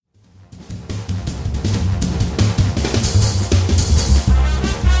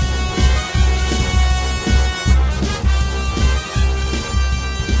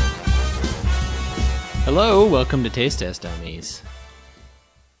Hello, welcome to Taste Test Dummies.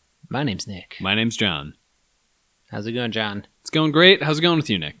 My name's Nick. My name's John. How's it going, John? It's going great. How's it going with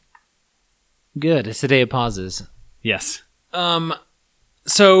you, Nick? Good. It's the day of pauses. Yes.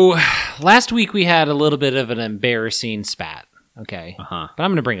 So last week we had a little bit of an embarrassing spat. Okay. Uh-huh. But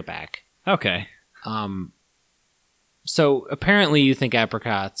I'm going to bring it back. Okay. So apparently you think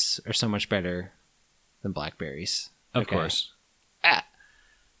apricots are so much better than blackberries. Of course.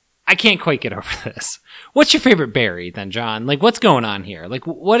 I can't quite get over this. What's your favorite berry then, John? Like, what's going on here? Like,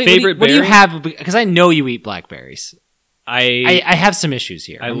 what do you have? Because I know you eat blackberries. I have some issues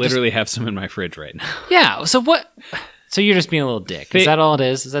here. I literally have some in my fridge right now. Yeah. So what? So you're just being a little dick. Is that all it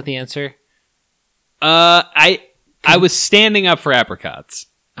is? Is that the answer? I was standing up for apricots.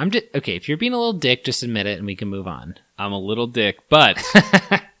 Okay. If you're being a little dick, just admit it, and we can move on. I'm a little dick, but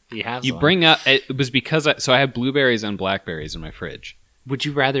you bring up it was because I have blueberries and blackberries in my fridge. Would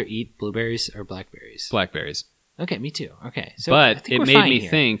you rather eat blueberries or blackberries? Blackberries. Okay, me too. Okay, so but it made me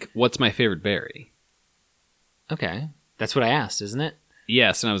think, what's my favorite berry? Okay, that's what I asked, isn't it?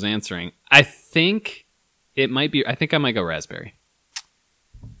 Yes, and I was answering. I think it might be. I think I might go raspberry.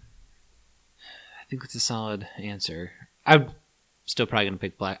 I think it's a solid answer. I'm still probably gonna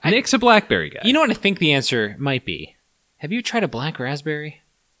pick black. Nick's a blackberry guy. You know what I think the answer might be? Have you tried a black raspberry?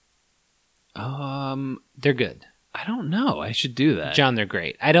 They're good. I don't know. I should do that. John, they're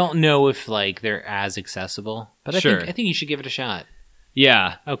great. I don't know if they're as accessible, but sure. I think you should give it a shot.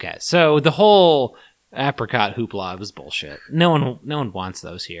 Yeah. Okay. So the whole apricot hoopla was bullshit. No one wants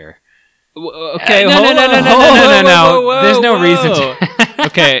those here. Okay. No. There's no reason to.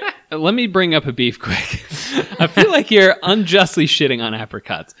 Okay. Let me bring up a beef quick. I feel like you're unjustly shitting on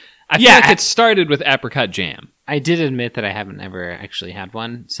apricots. I feel like it started with apricot jam. I did admit that I haven't ever actually had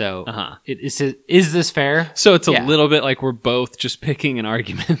one, so is this fair? So it's a little bit like we're both just picking an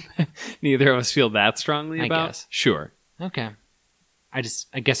argument that neither of us feel that strongly about? I guess. Sure. Okay. I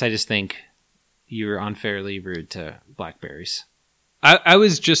guess I just think you're unfairly rude to blackberries. I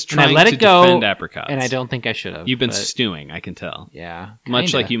was just trying to defend apricots. And I don't think I should have. You've been stewing, I can tell. Yeah.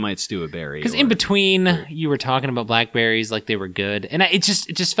 Much like you might stew a berry. Because in between, you were talking about blackberries like they were good. And it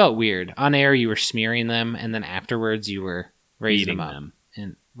just felt weird. On air, you were smearing them, and then afterwards, you were raising them.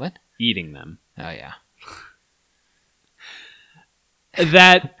 And what? Eating them. Oh, yeah.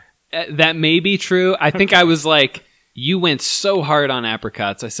 That may be true. I think I was like, you went so hard on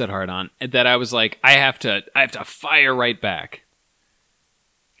apricots, I said hard on, that I was like, I have to fire right back.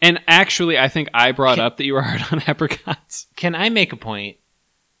 And actually, I think I brought up that you were hard on apricots. Can I make a point?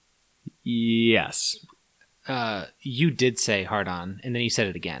 Yes. You did say hard on, and then you said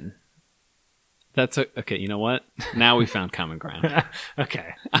it again. Okay, you know what? Now we found common ground.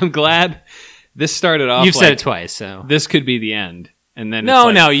 Okay. I'm glad this started off. You've said it twice, so. This could be the end. And then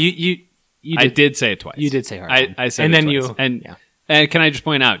you did. I did say it twice. You did say hard on. I said and it then twice. And can I just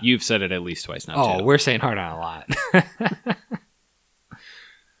point out, you've said it at least twice now, too. Oh, we're saying hard on a lot.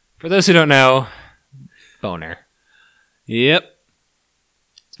 For those who don't know, boner. Yep.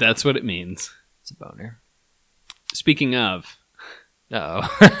 That's what it means. It's a boner. Speaking of. Uh-oh.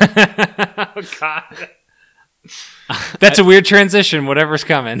 Oh, God. That's a weird transition, whatever's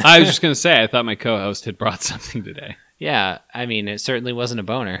coming. I was just going to say, I thought my co-host had brought something today. Yeah, I mean, it certainly wasn't a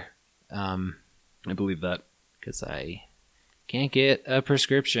boner. I believe that. Because I can't get a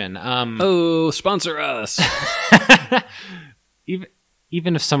prescription. Sponsor us.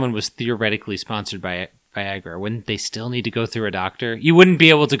 Even if someone was theoretically sponsored by Viagra, wouldn't they still need to go through a doctor? You wouldn't be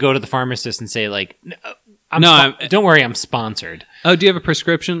able to go to the pharmacist and say, don't worry, I'm sponsored. Oh, do you have a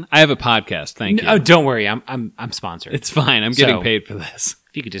prescription? I have a podcast, thank you. Oh, don't worry, I'm sponsored. It's fine, I'm getting paid for this.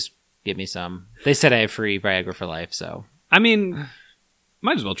 If you could just give me some. They said I have free Viagra for life, so. I mean,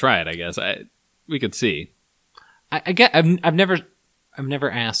 might as well try it, I guess. We could see. I've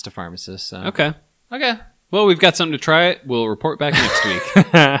never asked a pharmacist, so. Okay. Well, we've got something to try it. We'll report back next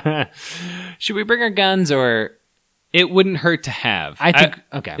week. Should we bring our guns, or it wouldn't hurt to have? I think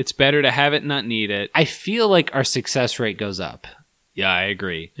okay. It's better to have it, not need it. I feel like our success rate goes up. Yeah, I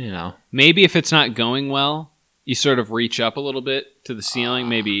agree. You know, maybe if it's not going well, you sort of reach up a little bit to the ceiling,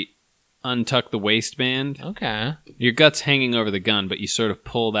 maybe untuck the waistband. Okay. Your gut's hanging over the gun, but you sort of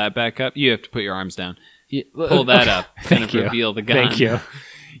pull that back up. You have to put your arms down. Pull that up. Kind of reveal the gun. Thank you.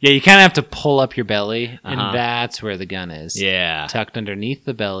 Yeah, you kind of have to pull up your belly, and that's where the gun is. Yeah. Tucked underneath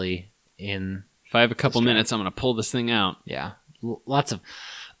the belly in... If I have a couple minutes, I'm going to pull this thing out. Yeah. Lots of...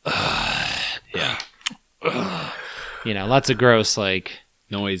 yeah. Lots of gross,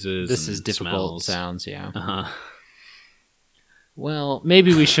 noises. This is difficult smells. Sounds, yeah. Uh-huh. Well,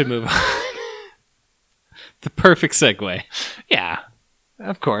 maybe we should move on. The perfect segue. Yeah,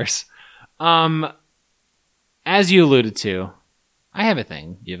 of course. as you alluded to, I have a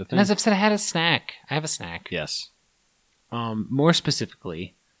thing. You have a thing? And as I've said, I had a snack. I have a snack. Yes. More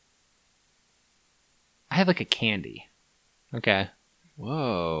specifically, I have like a candy. Okay.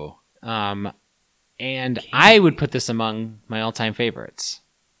 Whoa. And Candy. I would put this among my all-time favorites.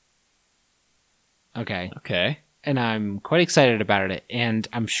 Okay. Okay. And I'm quite excited about it. And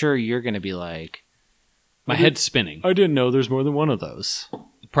I'm sure you're going to be like... My head's spinning. I didn't know there's more than one of those.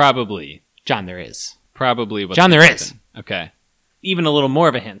 Probably. John, there is. Probably. John, there is. Okay. Even a little more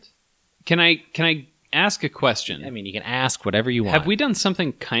of a hint. Can I ask a question? I mean, you can ask whatever you want. Have we done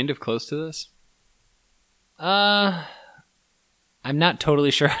something kind of close to this? I'm not totally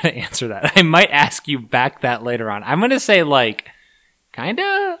sure how to answer that. I might ask you back that later on. I'm going to say like,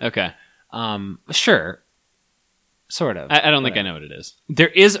 kinda? Okay. Sure. Sort of. I don't think I know what it is. There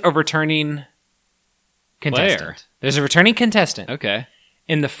is a returning contestant. Player. There's a returning contestant. Okay.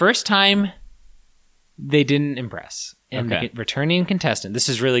 And the first time, they didn't impress. And Okay. the returning contestant, this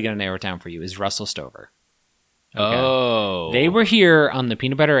is really going to narrow it down for you, is Russell Stover. Okay. Oh. They were here on the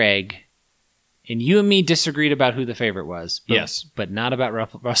peanut butter egg, and you and me disagreed about who the favorite was. But, Yes. But not about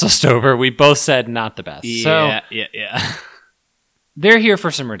Russell Stover. We both said not the best. So Yeah. they're here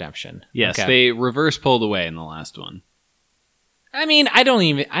for some redemption. Yes, Okay. they reverse pulled away in the last one. I mean, I don't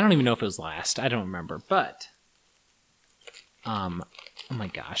even know if it was last. I don't remember, but oh my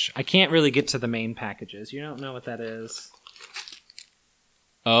gosh, I can't really get to the main packages. You don't know what that is.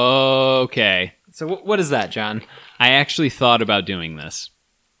 Okay. So what is that, John? I actually thought about doing this.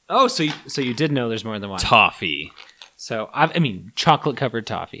 Oh, so you did know there's more than one. Toffee. So I mean, chocolate covered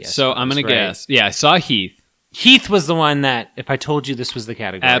toffee. So I'm going to guess. Yeah, I saw Heath. Heath was the one that, if I told you this was the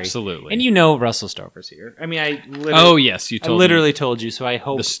category, Absolutely. and you know Russell Stover's here. I mean, I literally, Oh yes, you I told literally me. told you. So I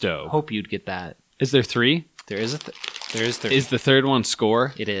The stove. hope you'd get that. Is there 3? There is there is three. Is the third one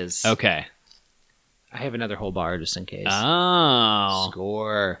Score? It is. Okay. I have another whole bar just in case. Oh.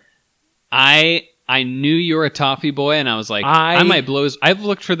 Score. I knew you were a toffee boy, and I was like, I might blow his... I've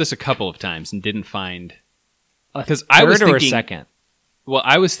looked for this a couple of times and didn't find... Because I was thinking... or a second? Well,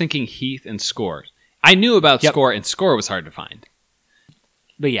 I was thinking Heath and Score. I knew about Score, and Score was hard to find.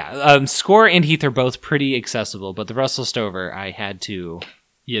 But yeah, Score and Heath are both pretty accessible, but the Russell Stover, I had to...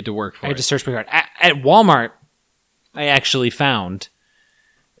 You had to work for it. I had to search pretty hard. At Walmart, I actually found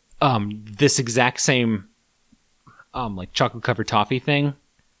this exact same like chocolate-covered toffee thing.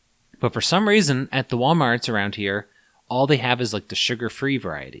 But for some reason, at the Walmarts around here, all they have is like the sugar-free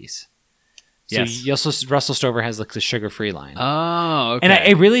varieties. So Yes. Russell Stover has like the sugar-free line. Oh, okay. And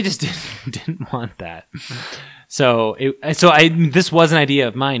I really just didn't want that. So this was an idea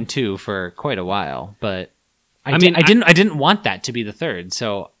of mine too for quite a while, but I didn't want that to be the third.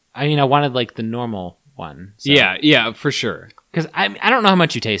 So I wanted like the normal one. So. Yeah, for sure. Because I don't know how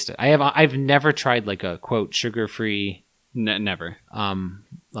much you taste it. I've never tried like a quote sugar-free Never.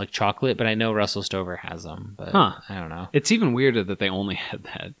 like chocolate, but I know Russell Stover has them. But Huh. I don't know. It's even weirder that they only had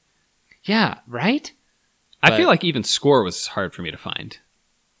that. Yeah, right. I feel like even Score was hard for me to find.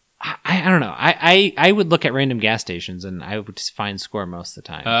 I don't know. I would look at random gas stations and I would just find Score most of the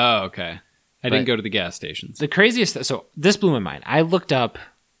time. Oh, okay. I didn't go to the gas stations. The craziest... So this blew my mind. I looked up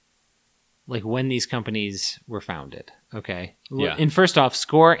like when these companies were founded. Okay. Yeah. And first off,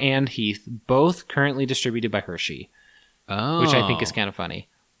 Score and Heath, both currently distributed by Hershey. Oh. Which I think is kind of funny.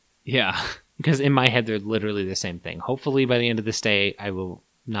 Yeah. Because in my head, they're literally the same thing. Hopefully by the end of this day, I will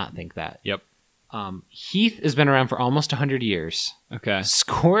not think that. Yep. Heath has been around for almost 100 years. Okay.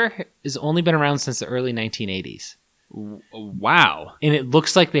 Score has only been around since the early 1980s. Wow. And it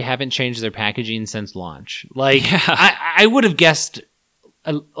looks like they haven't changed their packaging since launch. Like, I would have guessed,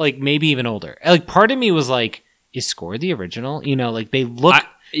 like, maybe even older. Like, part of me was like, is Score the original? Like, they look...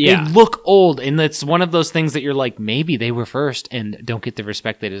 They look old, and it's one of those things that you're like, maybe they were first and don't get the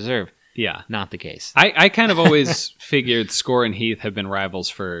respect they deserve. Yeah. Not the case. I kind of always figured Score and Heath have been rivals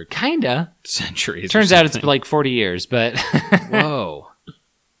for... Kinda. Centuries. Turns out it's like 40 years, but... Whoa.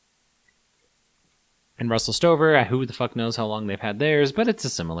 And Russell Stover, who the fuck knows how long they've had theirs, but it's a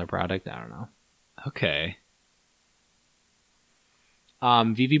similar product. I don't know. Okay.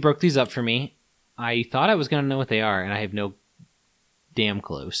 Vivi broke these up for me. I thought I was going to know what they are, and I have no damn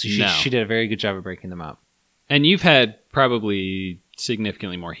clue. So she did a very good job of breaking them up. And you've had probably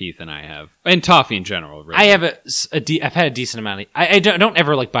significantly more Heath than I have, and toffee in general. Really. I have I've had a decent amount. I don't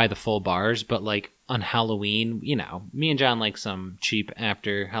ever like buy the full bars, but like on Halloween, me and John like some cheap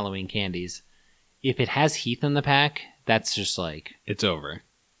after Halloween candies. If it has Heath in the pack, that's just like it's over.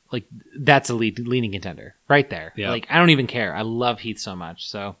 Like that's a leading contender right there. Yeah. Like I don't even care. I love Heath so much.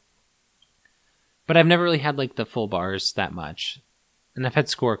 So, but I've never really had like the full bars that much. And I've had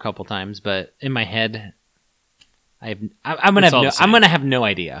Score a couple times, but in my head, I'm gonna have no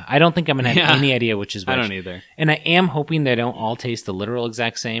idea. I don't think I'm gonna have any idea which is which. I don't either. And I am hoping they don't all taste the literal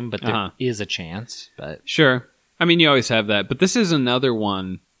exact same, but there is a chance. But sure, I mean you always have that. But this is another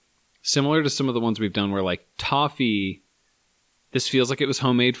one similar to some of the ones we've done, where like toffee. This feels like it was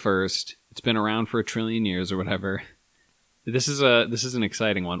homemade first. It's been around for 1 trillion years or whatever. This is an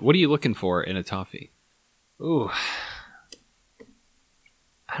exciting one. What are you looking for in a toffee? Ooh,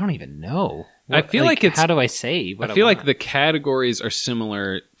 I don't even know. I feel like it's... How do I say what I feel like the categories are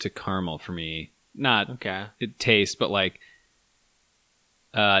similar to caramel for me. Not taste, but like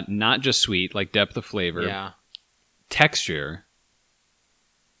not just sweet, like depth of flavor. Yeah. Texture.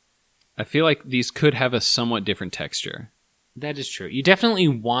 I feel like these could have a somewhat different texture. That is true. You definitely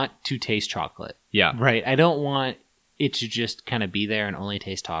want to taste chocolate. Yeah. Right. I don't want it to just kind of be there and only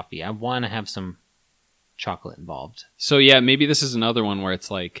taste toffee. I want to have some chocolate involved. So yeah, maybe this is another one where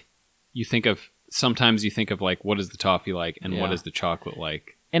it's like sometimes you think of like what is the toffee like and what is the chocolate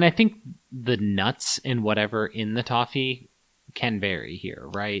like. And I think the nuts and whatever in the toffee can vary here,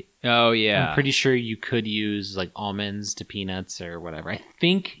 right? Oh yeah. I'm pretty sure you could use like almonds to peanuts or whatever. I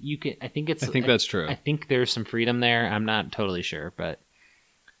think you could. I think that's true. I think there's some freedom there. I'm not totally sure, but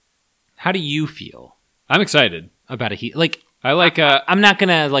how do you feel? I'm excited about a heat. Like I like. I'm not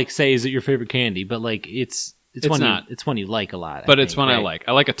gonna like say is it your favorite candy, but like it's one not. It's one you like a lot. But it's one I like.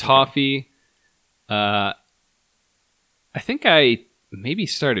 I like a toffee. I think I maybe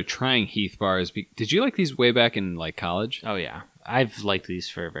started trying Heath bars. Did you like these way back in like college? Oh yeah, I've liked these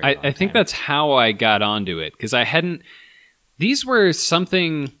for a very long time. I think that's how I got onto it because I hadn't. These were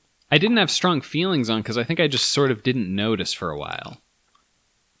something I didn't have strong feelings on because I think I just sort of didn't notice for a while.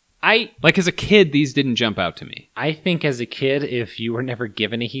 Like as a kid, these didn't jump out to me. I think as a kid, if you were never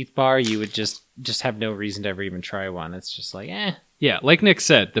given a Heath bar, you would just have no reason to ever even try one. It's just like, eh. Yeah, like Nick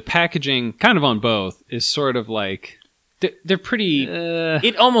said, the packaging, kind of on both, is sort of like... They're pretty...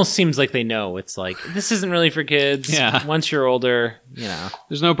 it almost seems like they know. It's like, this isn't really for kids. Yeah. Once you're older, you know.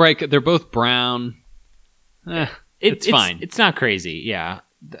 There's no bright... They're both brown. It's fine. It's not crazy, yeah.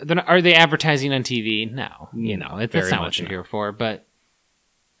 Are they advertising on TV? No. You know, that's not what you're here for, but...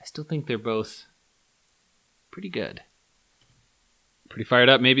 I still think they're both pretty good. Pretty fired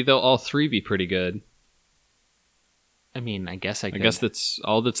up. Maybe they'll all three be pretty good. I mean, I guess I guess that's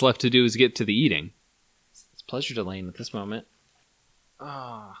all that's left to do is get to the eating. It's pleasure delaying at this moment.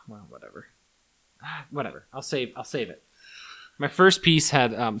 Oh, well, whatever. Whatever. I'll save it. My first piece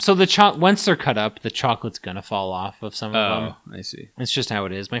had so once they're cut up, the chocolate's gonna fall off of some of them. Oh, I see. It's just how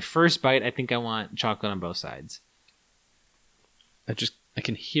it is. My first bite, I think I want chocolate on both sides. I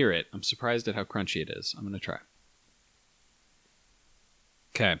can hear it. I'm surprised at how crunchy it is. I'm going to try.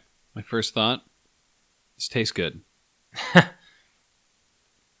 Okay. My first thought, this tastes good. I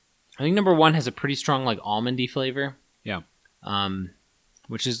think number one has a pretty strong like almondy flavor. Yeah.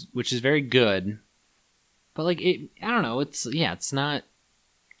 Which is very good. But like I don't know, it's not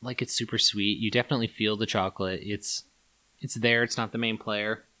like it's super sweet. You definitely feel the chocolate. It's there, it's not the main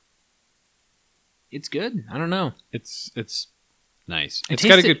player. It's good. I don't know. It's nice. It's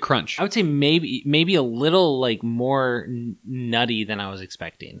got a good crunch. I would say maybe a little like more nutty than I was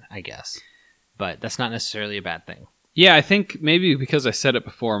expecting, I guess. But that's not necessarily a bad thing. Yeah, I think maybe because I said it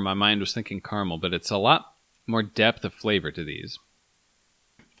before, my mind was thinking caramel, but it's a lot more depth of flavor to these.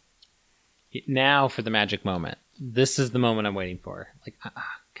 Now for the magic moment. This is the moment I'm waiting for. Like,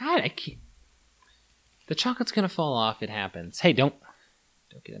 God, I can't. The chocolate's gonna fall off. It happens. Hey, don't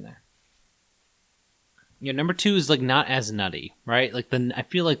get in there. Yeah, number two is like not as nutty, right? Like I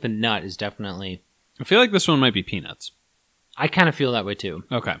feel like the nut is definitely. I feel like this one might be peanuts. I kind of feel that way too.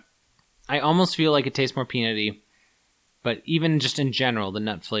 Okay. I almost feel like it tastes more peanutty, but even just in general, the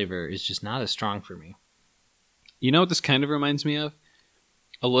nut flavor is just not as strong for me. You know what this kind of reminds me of?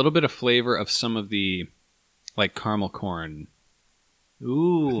 A little bit of flavor of some of the like caramel corn.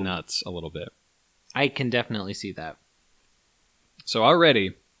 Ooh, nuts a little bit. I can definitely see that. So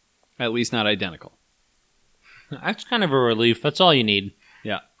already, at least not identical. That's kind of a relief. That's all you need.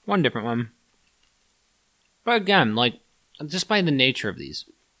 Yeah. One different one. But again, like, just by the nature of these,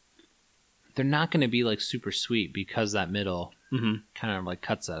 they're not going to be, like, super sweet because that middle kind of, like,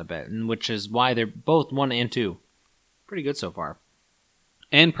 cuts that a bit. And which is why they're both 1 and 2 pretty good so far.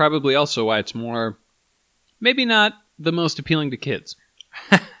 And probably also why it's more, maybe not the most appealing to kids.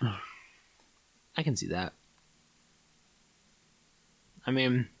 I can see that. I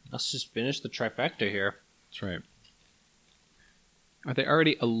mean, let's just finish the trifecta here. That's right. Are they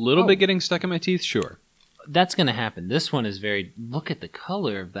already a little bit getting stuck in my teeth? Sure. That's going to happen. This one is very... Look at the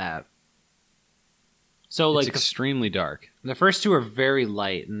color of that. So, it's extremely dark. The first two are very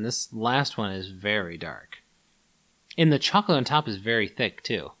light, and this last one is very dark. And the chocolate on top is very thick,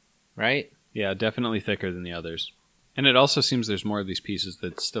 too. Right? Yeah, definitely thicker than the others. And it also seems there's more of these pieces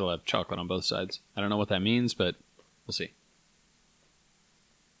that still have chocolate on both sides. I don't know what that means, but we'll see.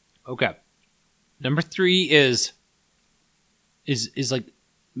 Okay. Number 3 is like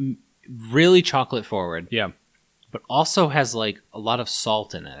really chocolate forward. Yeah. But also has like a lot of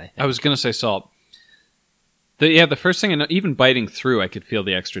salt in it, I think. I was going to say salt. The first thing I know, even biting through, I could feel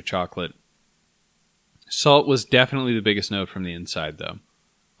the extra chocolate. Salt was definitely the biggest note from the inside, though.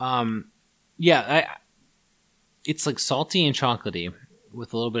 Yeah, it's like salty and chocolatey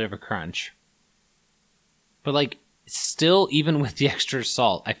with a little bit of a crunch. But like still, even with the extra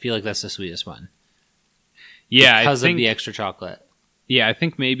salt, I feel like that's the sweetest one. Yeah, because of the extra chocolate. Yeah, I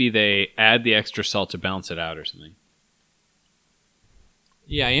think maybe they add the extra salt to balance it out or something.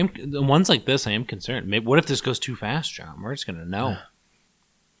 Yeah, I am. The ones like this, I am concerned. Maybe what if this goes too fast, John? We're just gonna know.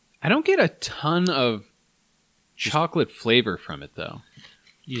 I don't get a ton of chocolate flavor from it, though.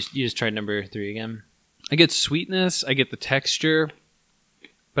 You just tried number 3 again. I get sweetness. I get the texture,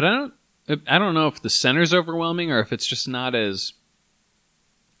 but I don't know if the center's overwhelming or if it's just not as.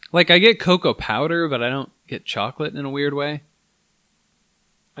 Like I get cocoa powder, but I don't get chocolate in a weird way.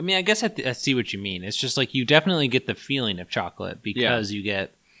 I mean, I guess I see what you mean. It's just like you definitely get the feeling of chocolate because you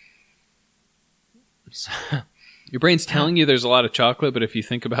get... Your brain's telling you there's a lot of chocolate, but if you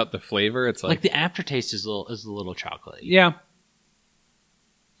think about the flavor, it's like... Like the aftertaste is a little chocolatey. Yeah.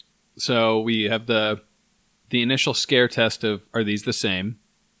 So we have the initial scare test of, are these the same?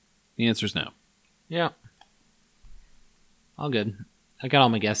 The answer is no. Yeah. All good. I got all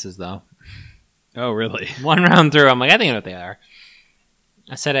my guesses, though. Oh, really? One round through, I'm like, I think I know what they are.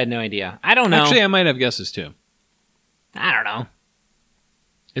 I said I had no idea. I don't know. Actually, I might have guesses, too. I don't know.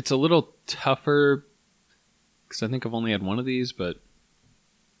 It's a little tougher, because I think I've only had one of these, but...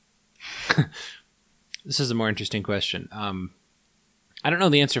 This is a more interesting question. I don't know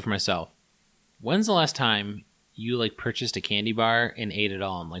the answer for myself. When's the last time you, like, purchased a candy bar and ate it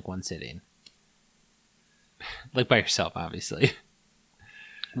all in, like, one sitting? Like, by yourself, obviously.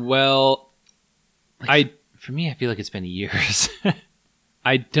 Well, like, for me, I feel like it's been years.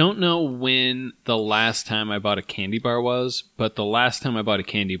 I don't know when the last time I bought a candy bar was, but the last time I bought a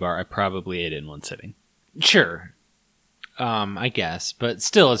candy bar, I probably ate it in one sitting. Sure. I guess. But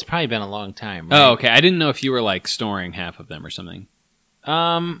still, it's probably been a long time, right? Oh, okay. I didn't know if you were, like, storing half of them or something.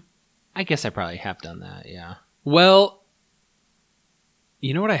 I guess I probably have done that, yeah. Well,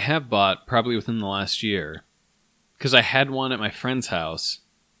 you know what I have bought probably within the last year? Because I had one at my friend's house,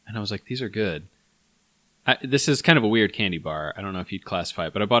 and I was like, these are good. This is kind of a weird candy bar. I don't know if you'd classify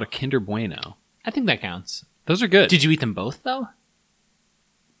it, but I bought a Kinder Bueno. I think that counts. Those are good. Did you eat them both, though?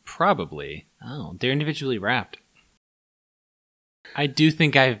 Probably. Oh, they're individually wrapped. I do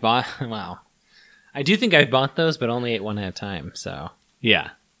think I've bought... Wow. I do think I've bought those, but only ate one at a time, so... Yeah.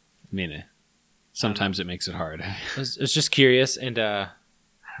 I mean, sometimes it makes it hard. I was just curious, and, I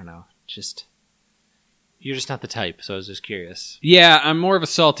don't know, just... You're just not the type, so I was just curious. Yeah, I'm more of a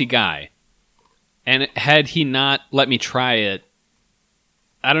salty guy. And had he not let me try it,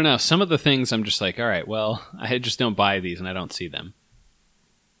 I don't know. Some of the things I'm just like, all right, well, I just don't buy these and I don't see them.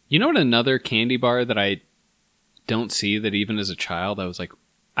 You know what another candy bar that I don't see that even as a child, I was like,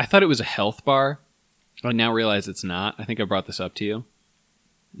 I thought it was a health bar. I now realize it's not. I think I brought this up to you.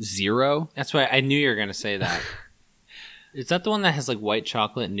 Zero. That's why I knew you were going to say that. Is that the one that has like white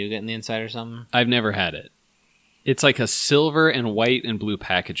chocolate and nougat in the inside or something? I've never had it. It's like a silver and white and blue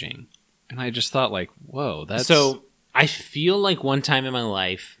packaging. And I just thought like, whoa, that's... So I feel like one time in my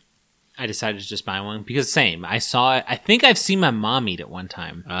life, I decided to just buy one because same. I saw it. I think I've seen my mom eat it one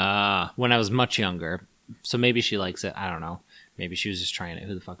time. When I was much younger. So maybe she likes it. I don't know. Maybe she was just trying it.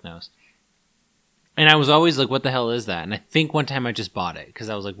 Who the fuck knows? And I was always like, what the hell is that? And I think one time I just bought it because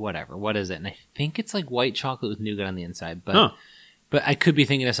I was like, whatever, what is it? And I think it's like white chocolate with nougat on the inside. But I could be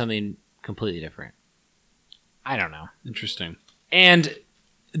thinking of something completely different. I don't know. Interesting. And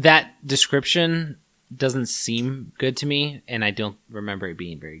that description doesn't seem good to me, and I don't remember it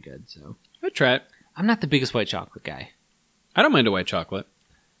being very good. So I'd try it. I'm not the biggest white chocolate guy. I don't mind a white chocolate.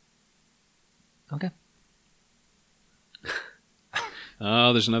 Okay.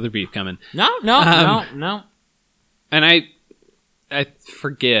 Oh, there's another beef coming. No. And I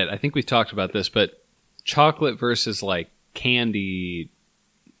forget. I think we've talked about this, but chocolate versus like candy,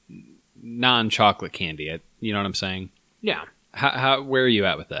 non-chocolate candy. You know what I'm saying? Yeah. Where are you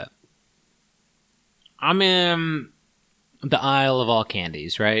at with that? I'm in the aisle of all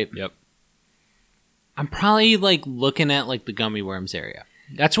candies, right? Yep. I'm probably like looking at like the gummy worms area.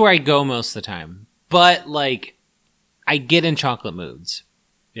 That's where I go most of the time. But like, I get in chocolate moods.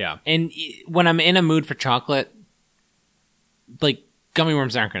 Yeah. And when I'm in a mood for chocolate, like gummy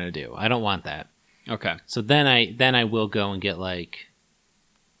worms aren't going to do. I don't want that. Okay. So then I will go and get like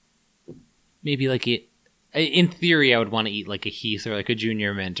maybe like in theory I would want to eat like a Heath or like a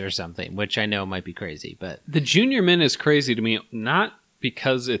Junior Mint or something, which I know might be crazy, but the Junior Mint is crazy to me, not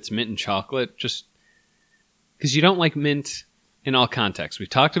because it's mint and chocolate, just because you don't like mint in all contexts. We've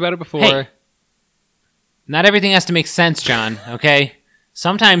talked about it before. Hey, not everything has to make sense, John, okay?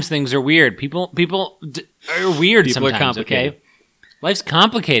 Sometimes things are weird. People are weird People sometimes, are complicated. okay? Life's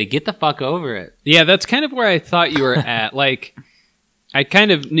complicated. Get the fuck over it. Yeah, that's kind of where I thought you were at. Like, I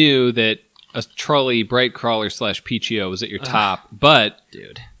kind of knew that a trolley bright crawler / PCO was at your top, but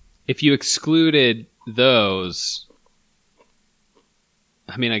dude, if you excluded those,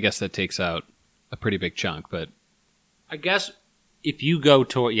 I mean, I guess that takes out a pretty big chunk, but I guess if you go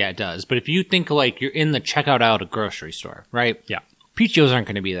to it does. But if you think like you're in the checkout aisle at a grocery store, right? Yeah. PCOs aren't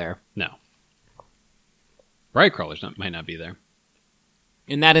going to be there. No. Bright crawlers might not be there.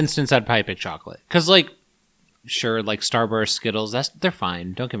 In that instance, I'd probably pick chocolate. Because, like, sure, like Starburst, Skittles, they're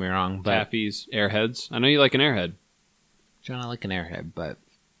fine. Don't get me wrong. But Taffies, Airheads. I know you like an Airhead. John, I like an Airhead, but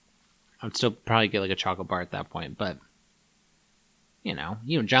I'd still probably get like a chocolate bar at that point. But, you know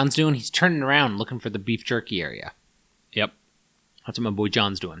John's doing, he's turning around looking for the beef jerky area. Yep. That's what my boy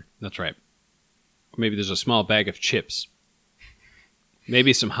John's doing. That's right. Maybe there's a small bag of chips.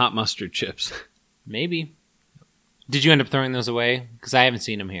 Maybe some hot mustard chips. Maybe. Did you end up throwing those away? Because I haven't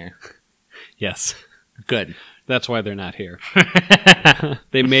seen them here. Yes. Good. That's why they're not here.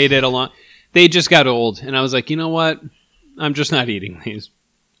 They made it along. They just got old, and I was like, you know what? I'm just not eating these.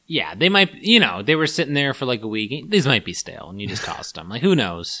 Yeah, they might, they were sitting there for like a week. These might be stale, and you just tossed them. Like, who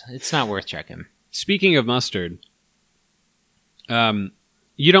knows? It's not worth checking. Speaking of mustard,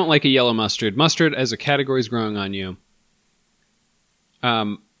 you don't like a yellow mustard. Mustard as a category is growing on you.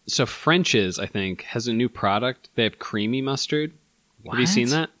 So French's, I think, has a new product. They have creamy mustard. What? Have you seen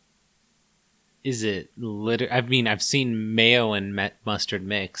that? Is it I mean, I've seen mayo and mustard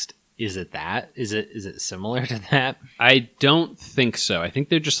mixed. Is it that? Is it similar to that? I don't think so. I think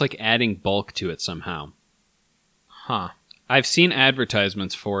they're just like adding bulk to it somehow. Huh. I've seen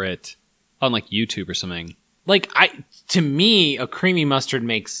advertisements for it on like YouTube or something. Like to me, a creamy mustard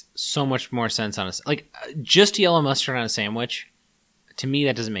makes so much more sense on just yellow mustard on a sandwich. To me,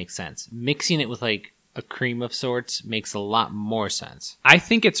 that doesn't make sense. Mixing it with like a cream of sorts makes a lot more sense. I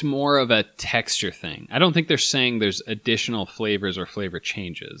think it's more of a texture thing. I don't think they're saying there's additional flavors or flavor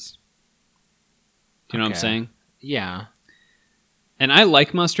changes. Do you know what I'm saying? Yeah. And I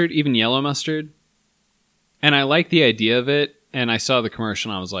like mustard, even yellow mustard. And I like the idea of it. And I saw the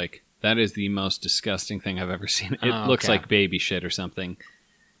commercial and I was like, that is the most disgusting thing I've ever seen. It looks like baby shit or something.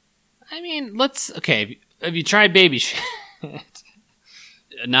 I mean, have you tried baby shit?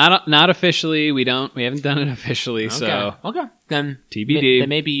 Not officially. We haven't done it officially. Okay. So okay, then TBD. Then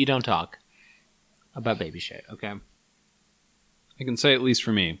maybe you don't talk about baby shit. Okay, I can say at least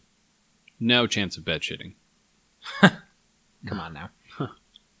for me, no chance of bed shitting. Come on now.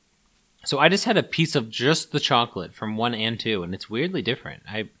 So I just had a piece of just the chocolate from 1 and 2, and it's weirdly different.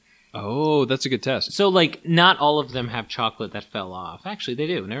 Oh, that's a good test. So like, not all of them have chocolate that fell off. Actually, they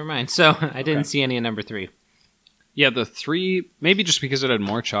do. Never mind. So I didn't see any in number 3. Yeah, the 3, maybe just because it had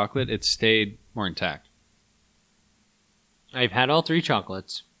more chocolate, it stayed more intact. I've had all 3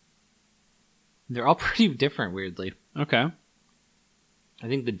 chocolates. They're all pretty different, weirdly. Okay. I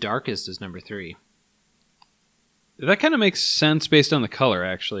think the darkest is number 3. That kind of makes sense based on the color,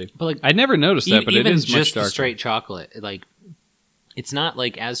 actually. But like, I never noticed that, but it is much just darker. The straight chocolate, like, it's not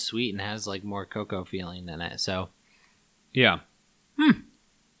like as sweet and has like more cocoa feeling in it. So, yeah.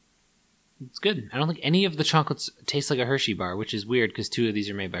 It's good. I don't think any of the chocolates taste like a Hershey bar, which is weird because 2 of these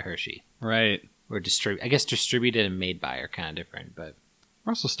are made by Hershey. Right. Or I guess distributed and made by are kind of different, but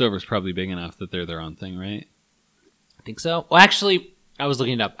Russell Stover's probably big enough that they're their own thing, right? I think so. Well, actually, I was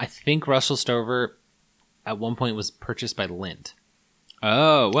looking it up. I think Russell Stover at one point was purchased by Lindt.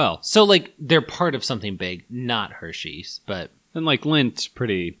 Oh, well. So, like, they're part of something big, not Hershey's, but... And, like, Lindt's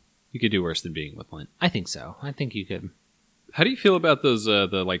pretty... You could do worse than being with Lindt. I think so. I think you could. How do you feel about those,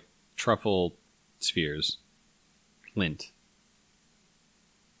 truffle spheres? Lindt.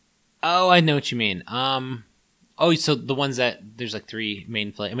 Oh, I know what you mean. So the ones that... There's, like, 3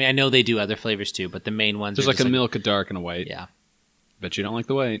 main flavors. I mean, I know they do other flavors, too, but the main ones There's, are like, a milk, a dark, and a white. Yeah. Bet you don't like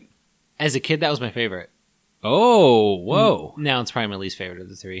the white. As a kid, that was my favorite. Oh, whoa. Now it's probably my least favorite of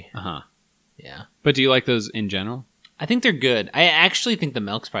the 3. Uh-huh. Yeah. But do you like those in general? I think they're good. I actually think the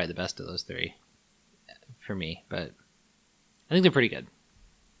milk's probably the best of those 3 for me, but I think they're pretty good.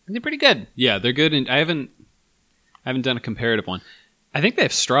 Yeah, they're good, and I haven't done a comparative one. I think they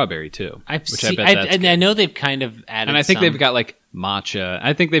have strawberry too. I know they've kind of added, and I think they've got like matcha.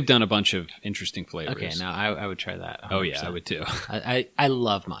 I think they've done a bunch of interesting flavors. Okay, now I would try that. 100%. Oh yeah, I would too. I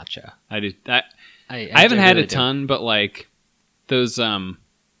love matcha. I do. I haven't had a ton, but like those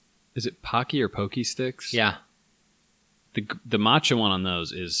is it Pocky or Pokey sticks? Yeah. The matcha one on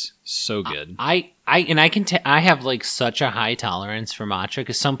those is so good. I have like such a high tolerance for matcha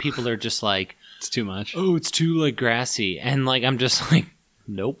because some people are just like, it's too much. Oh, it's too like grassy, and like I'm just like,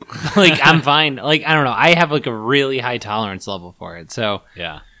 nope. Like I'm fine. Like I don't know. I have like a really high tolerance level for it. So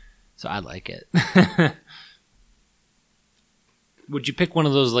yeah. So I like it. Would you pick one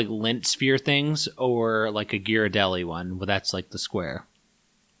of those like lint sphere things or like a Ghirardelli one? Well, that's like the square.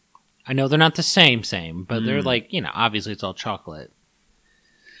 I know they're not the same, but they're like, you know, obviously it's all chocolate.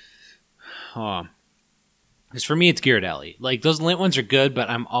 Oh. Because for me, it's Ghirardelli. Like, those lint ones are good, but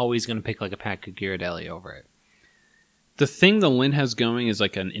I'm always going to pick like a pack of Ghirardelli over it. The thing the lint has going is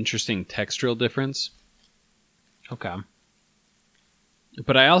like an interesting textural difference. Okay.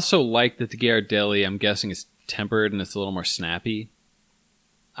 But I also like that the Ghirardelli, I'm guessing, is tempered and it's a little more snappy.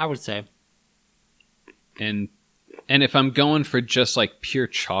 I would say. And if I'm going for just like pure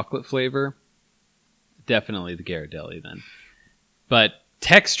chocolate flavor, definitely the Ghirardelli then. But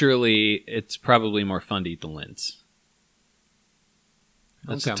texturally, it's probably more fun to eat the lints.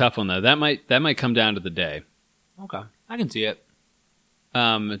 That's a tough one though. That might come down to the day. Okay, I can see it.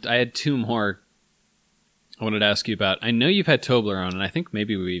 I had two more I wanted to ask you about. I know you've had Toblerone, and I think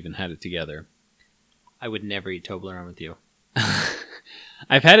maybe we even had it together. I would never eat Toblerone with you.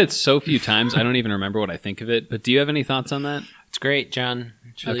 I've had it so few times, I don't even remember what I think of it. But do you have any thoughts on that? It's great, John.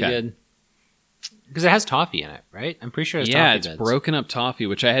 It's really good. Because it has toffee in it, right? I'm pretty sure it has toffee. Yeah, it's broken up toffee,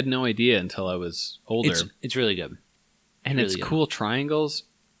 which I had no idea until I was older. It's really good. And it's cool triangles.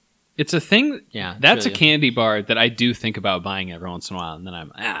 It's a thing. Yeah. That's really a candy bar that I do think about buying every once in a while. And then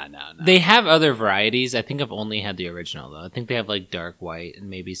I'm, no. They have other varieties. I think I've only had the original, though. I think they have like dark white and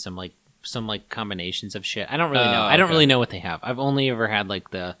maybe some combinations of shit. I don't really know. I don't really know what they have. I've only ever had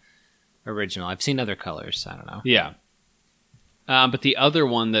like the original. I've seen other colors. I don't know. Yeah. But the other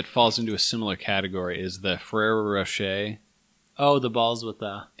one that falls into a similar category is the Ferrero Rocher. Oh, the balls with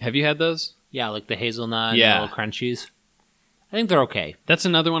the... Have you had those? Yeah, like the hazelnut and the little crunchies. I think they're okay. That's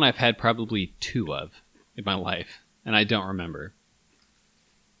another one I've had probably 2 of in my life, and I don't remember.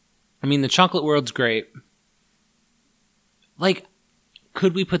 I mean, the chocolate world's great. Like,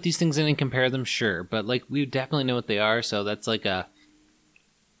 could we put these things in and compare them? Sure, but like we definitely know what they are, so that's like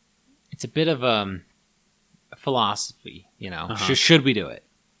it's a bit of a philosophy, you know. Uh-huh. Should we do it?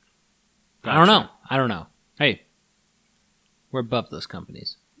 Gotcha. I don't know. Hey, we're above those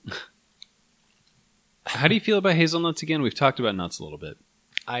companies. How do you feel about hazelnuts again? We've talked about nuts a little bit.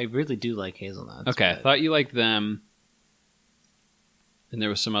 I really do like hazelnuts. Okay, I thought you liked them. And there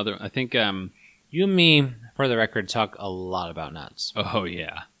was some other... I think... you and me, for the record, talk a lot about nuts. Oh,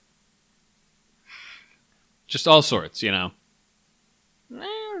 yeah. Just all sorts, you know.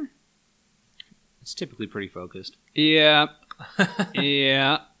 It's typically pretty focused. Yeah.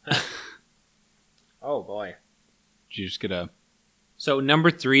 Yeah. Oh, boy. Did you just get a... So, number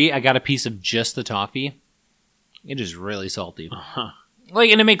 3, I got a piece of just the toffee. It is really salty. Uh-huh.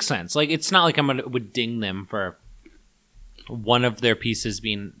 Like, and it makes sense. Like, it's not like would ding them for one of their pieces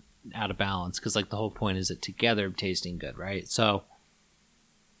being out of balance. Because, like, the whole point is it together tasting good, right? So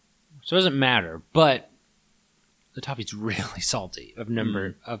it doesn't matter. But the toffee's really salty of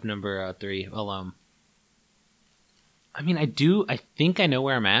number 3 alone. I mean, I think I know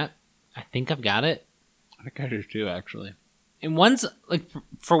where I'm at. I think I've got it. I think I do too, actually. And one's, like,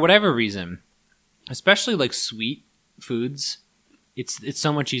 for whatever reason, especially, like, sweet foods, it's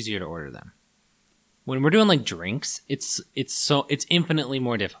so much easier to order them. When we're doing, like, drinks, it's infinitely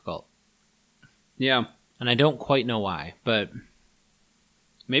more difficult. Yeah. And I don't quite know why, but...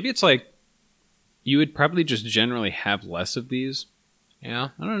 Maybe it's, like, you would probably just generally have less of these. Yeah?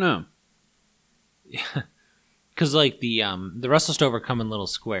 I don't know. Yeah. Because, like, the Russell Stover come in little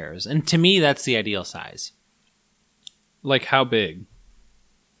squares. And to me, that's the ideal size. Like how big?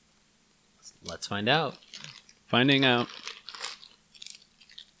 Let's find out. Finding out.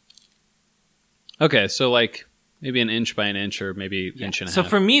 Okay, so like maybe an inch by an inch or maybe inch and a half. So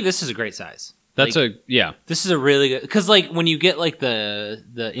for me, this is a great size. That's like, yeah. This is a really good... Because like when you get like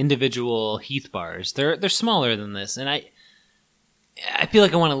the individual Heath bars, they're smaller than this. And I feel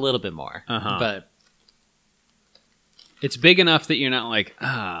like I want a little bit more. Uh-huh. But... It's big enough that you're not like,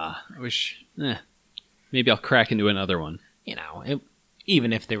 I wish... Maybe I'll crack into another one. You know,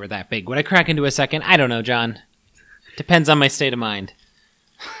 even if they were that big. Would I crack into a second? I don't know, John. Depends on my state of mind.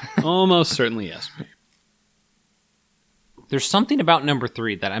 Almost certainly yes. There's something about number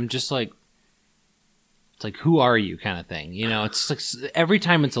 3 that I'm just like, it's like, who are you kind of thing. You know, it's like every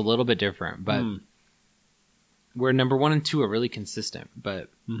time it's a little bit different, but where number 1 and 2 are really consistent. But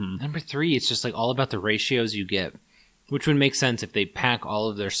number 3, it's just like all about the ratios you get, which would make sense if they pack all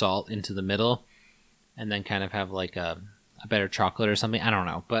of their salt into the middle and then kind of have like a better chocolate or something. I don't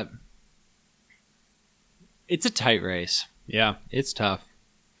know, but it's a tight race. Yeah, it's tough.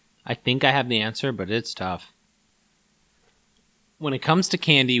 I think I have the answer, but it's tough. When it comes to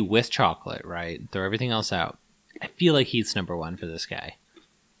candy with chocolate, right? Throw everything else out. I feel like Heath's number 1 for this guy.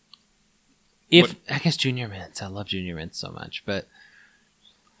 I guess Junior Mints. I love Junior Mints so much, but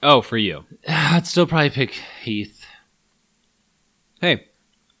for you, I'd still probably pick Heath. Hey,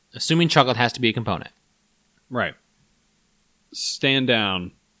 assuming chocolate has to be a component, right? Stand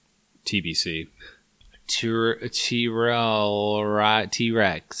down, TBC. T-Rex.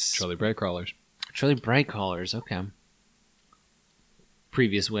 Charlie Bright Crawlers. Charlie Bright Crawlers. Okay.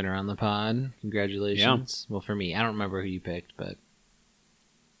 Previous winner on the pod. Congratulations. Yeah. Well, for me, I don't remember who you picked, but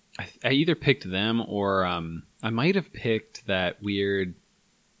I either picked them or I might have picked that weird,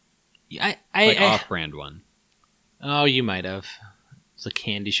 off-brand one. Oh, you might have. It's a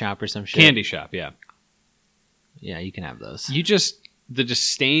candy shop or some shit. Candy shop, yeah. Yeah, you can have those. The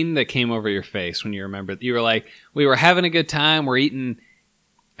disdain that came over your face when you remembered. You were like, we were having a good time. We're eating,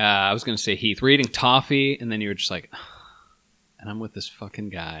 I was going to say Heath. We're eating toffee. And then you were just like, and I'm with this fucking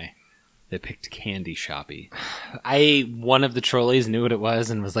guy that picked Candy Shoppy. One of the trolleys knew what it was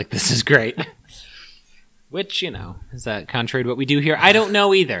and was like, this is great. Which, is that contrary to what we do here? I don't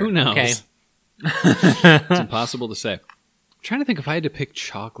know either. Who knows? Okay. It's impossible to say. I'm trying to think if I had to pick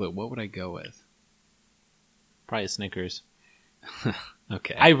chocolate, what would I go with? Probably Snickers.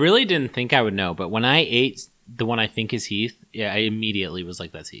 Okay. I really didn't think I would know, but when I ate the one I think is Heath, yeah, I immediately was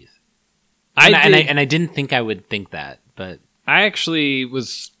like, that's Heath. And I didn't think I would think that, but I actually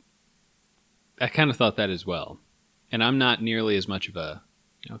was. I kind of thought that as well, and I'm not nearly as much of a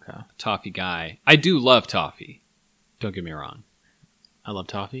toffee guy. I do love toffee. Don't get me wrong. I love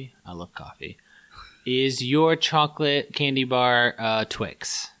toffee. I love coffee. Is your chocolate candy bar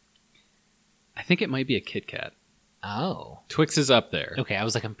Twix? I think it might be a Kit Kat. Oh, Twix is up there. Okay, I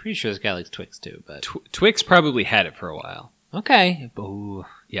was like, I'm pretty sure this guy likes Twix too, but Twix probably had it for a while. Okay, ooh,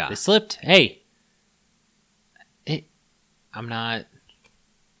 yeah, they slipped. Hey, I'm not.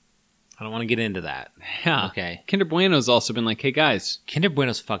 I don't want to get into that. Yeah. Okay. Kinder Bueno's also been like, hey guys, Kinder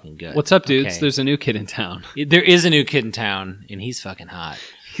Bueno's fucking good. What's up, dudes? Okay. There's a new kid in town. There is a new kid in town, and he's fucking hot.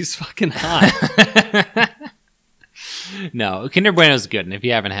 He's fucking hot. No, Kinder Bueno's good, and if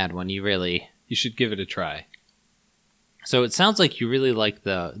you haven't had one, you should give it a try. So it sounds like you really like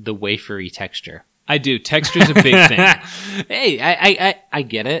the wafery texture. I do. Texture's a big thing. Hey, I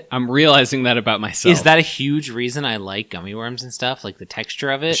get it. I'm realizing that about myself. Is that a huge reason I like gummy worms and stuff? Like the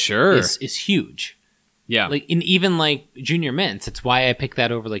texture of it, sure, is huge. Yeah, like even like Junior Mints. It's why I pick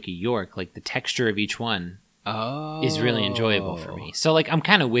that over like a York. Like the texture of each one is really enjoyable for me. So like I'm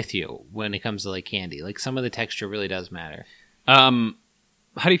kind of with you when it comes to like candy. Like some of the texture really does matter. How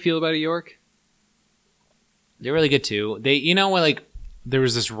do you feel about a York? They're really good too. Like there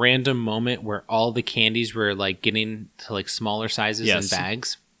was this random moment where all the candies were like getting to like smaller sizes in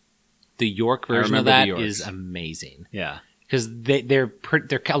bags. The York version of that is amazing. Yeah, because they're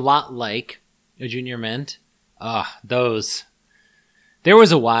a lot like a Junior Mint. Those. There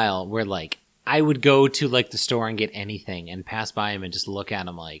was a while where like I would go to like the store and get anything and pass by them and just look at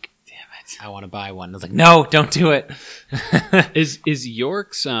them like, damn it, I want to buy one. I was like, no, don't do it. Is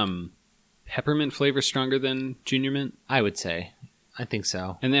York's peppermint flavor stronger than Junior Mint? I would say. I think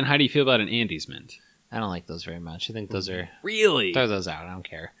so. And then how do you feel about an Andes Mint? I don't like those very much. I think those are... Really? Throw those out. I don't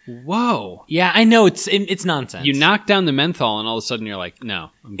care. Whoa. Yeah, I know. It's nonsense. You knock down the menthol and all of a sudden you're like, no,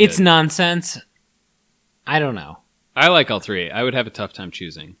 I'm good. It's nonsense. I don't know. I like all three. I would have a tough time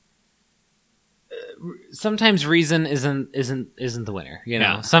choosing. Sometimes reason isn't the winner, you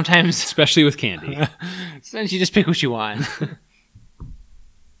know? No. Sometimes... Especially with candy. Sometimes you just pick what you want.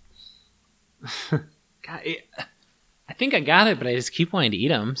 God, I think I got it, but I just keep wanting to eat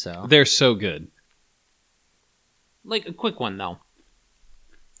them, so... They're so good. Like, a quick one, though.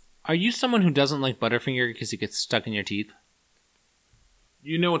 Are you someone who doesn't like Butterfinger because it gets stuck in your teeth?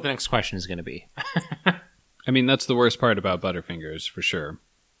 You know what the next question is going to be. I mean, that's the worst part about Butterfingers, for sure.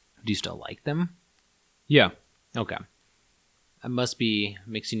 Do you still like them? Yeah. Okay. I must be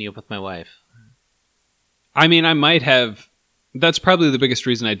mixing you up with my wife. I mean, I might have... That's probably the biggest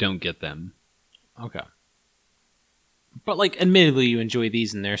reason I don't get them. Okay. But, like, admittedly, you enjoy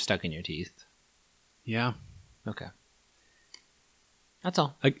these and they're stuck in your teeth. Yeah. Okay. That's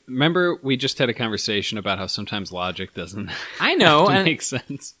all. Remember, we just had a conversation about how sometimes logic doesn't I know, make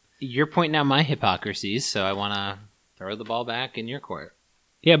sense. You're pointing out my hypocrisies, so I want to throw the ball back in your court.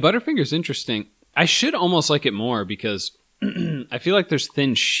 Yeah, Butterfinger's interesting. I should almost like it more because I feel like there's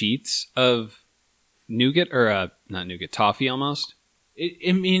thin sheets of nougat, or not nougat, toffee almost.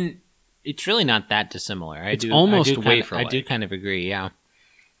 I mean, it's really not that dissimilar. I do kind of agree, yeah.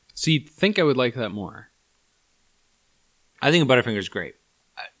 So you'd think I would like that more. I think a Butterfinger's great.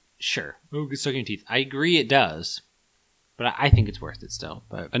 Sure. Oh, good stuck in your teeth. I agree it does. But I think it's worth it still.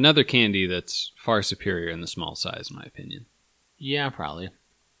 But another candy that's far superior in the small size, in my opinion. Yeah, probably.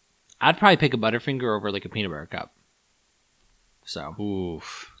 I'd probably pick a Butterfinger over like a peanut butter cup. So.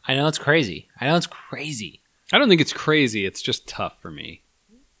 Oof. I know it's crazy. I don't think it's crazy. It's just tough for me.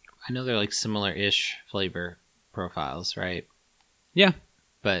 I know they're like similar-ish flavor profiles, right? Yeah.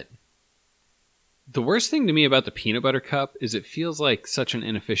 But the worst thing to me about the peanut butter cup is it feels like such an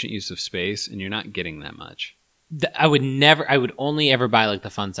inefficient use of space, and you're not getting that much. I would only ever buy like the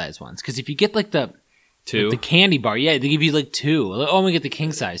fun size ones. Because if you get like the candy bar, yeah, they give you like 2. Like, oh, we get the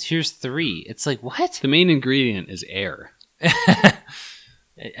king size. Here's 3. It's like, what? The main ingredient is air.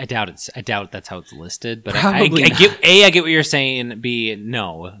 I doubt that's how it's listed, but I get what you're saying. B,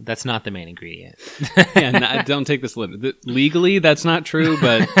 no, that's not the main ingredient. Yeah, don't take this legally. That's not true,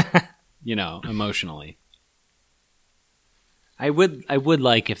 but emotionally, I would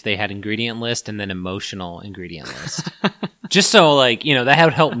like if they had ingredient list and then emotional ingredient list, just so like that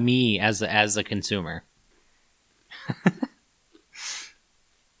would help me as a consumer.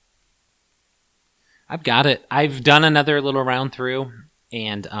 I've got it. I've done another little round through.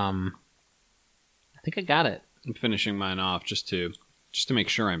 And I think I got it. I'm finishing mine off just to make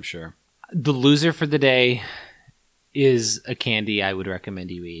sure I'm sure. The loser for the day is a candy I would recommend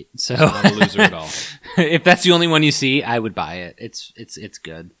you eat. So not a loser at all. If that's the only one you see, I would buy it. It's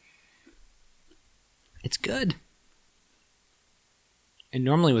good. It's good. And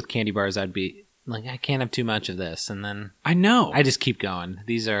normally with candy bars, I'd be like, I can't have too much of this, and then I know I just keep going.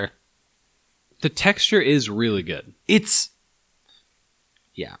 The texture is really good.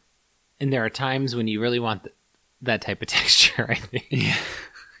 Yeah. And there are times when you really want that type of texture, I think.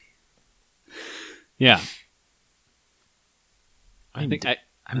 Yeah. I'm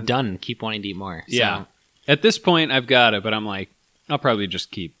done. Keep wanting to eat more. Yeah. So. At this point, I've got it, but I'm like, I'll probably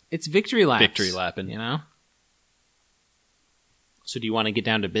just keep... It's victory laps. Victory lapping. So do you want to get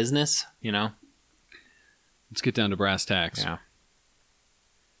down to business? Let's get down to brass tacks. Yeah.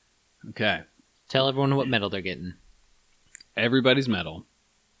 Okay. Tell everyone what medal they're getting. Everybody's medal.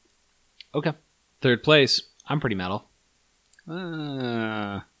 Okay. 3rd place. I'm pretty metal.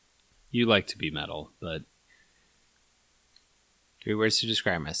 You like to be metal, but... 3 words to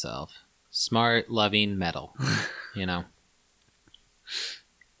describe myself. Smart, loving, metal.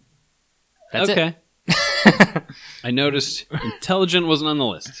 That's okay. I noticed intelligent wasn't on the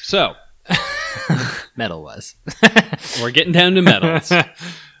list. So. Metal was. We're getting down to metals.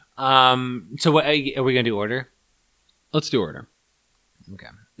 So what, are we going to do order? Let's do order. Okay.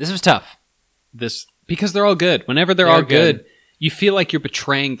 This was tough. Because they're all good. Whenever they're all good, you feel like you're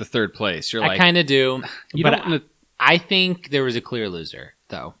betraying the 3rd place. You're like, I kind of do. But I think there was a clear loser,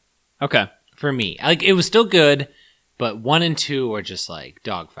 though. Okay. For me. Like, it was still good, but 1 and 2 were just like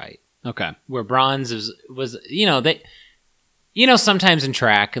dogfight. Okay. Where bronze was sometimes in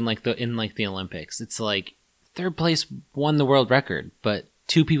track and like the Olympics, it's like 3rd place won the world record, but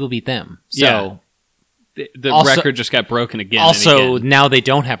 2 people beat them. So yeah. The record just got broken again. Also, now they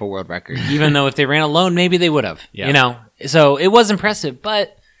don't have a world record. Even though if they ran alone, maybe they would have. Yeah. So it was impressive,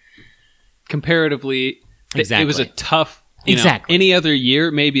 but comparatively, exactly. It was a tough. Exactly. Any other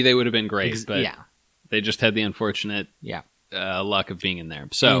year, maybe they would have been great, but yeah. They just had the unfortunate luck of being in there.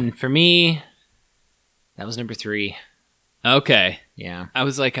 So and for me, that was number 3. Okay. Yeah. I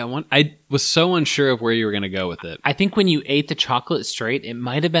was like, I was so unsure of where you were going to go with it. I think when you ate the chocolate straight, it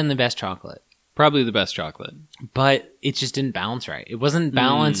might have been the best chocolate. Probably the best chocolate. But it just didn't balance right. It wasn't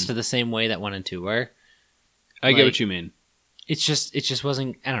balanced to the same way that 1 and 2 were. I get what you mean. It just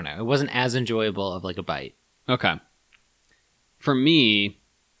wasn't, I don't know. It wasn't as enjoyable of like a bite. Okay. For me,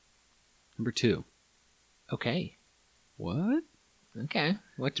 number 2. Okay. What? Okay.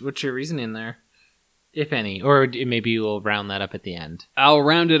 What's your reasoning there? If any. Or maybe we'll round that up at the end. I'll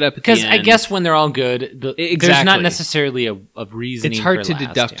round it up at the end. Because I guess when they're all good, there's not necessarily a reasoning. It's hard to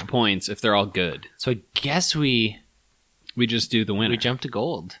deduct points if they're all good. So I guess we just do the winner. We jump to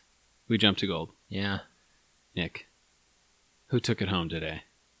gold. Yeah. Nick, who took it home today?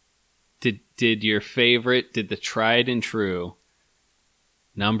 Did your favorite, did the tried and true,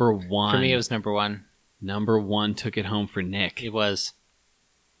 number 1. For me, it was number 1. Number 1 took it home for Nick. It was.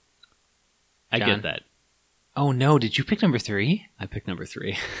 I get that. Oh, no. Did you pick number 3? I picked number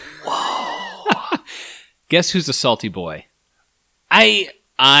 3. Whoa. Guess who's a salty boy? I'm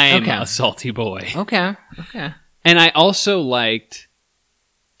a salty boy. Okay. And I also liked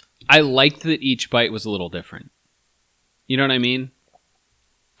that each bite was a little different. You know what I mean?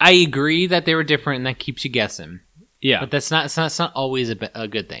 I agree that they were different, and that keeps you guessing. Yeah. But it's not always a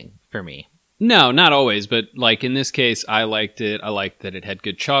good thing for me. No, not always. But like in this case, I liked it. I liked that it had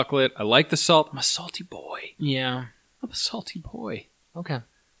good chocolate. I like the salt. I'm a salty boy. Yeah. I'm a salty boy. Okay.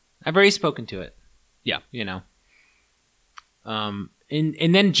 I've already spoken to it. Yeah. You know. And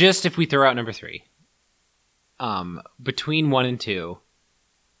then just if we throw out number 3, between 1 and 2,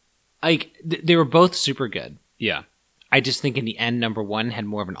 like they were both super good. Yeah. I just think in the end, number 1 had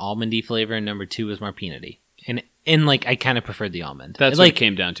more of an almondy flavor, and number 2 was more peanutty. And like I kind of preferred the almond. That's like, what it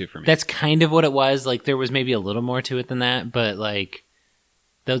came down to for me. That's kind of what it was. Like there was maybe a little more to it than that, but like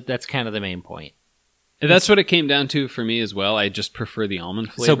that's kind of the main point. That's what it came down to for me as well. I just prefer the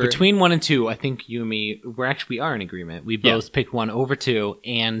almond flavor. So between 1 and 2, I think you and me, we are in agreement. We both picked 1 over 2,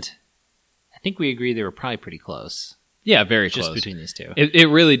 and I think we agree they were probably pretty close. Yeah, very close. Just between these two. It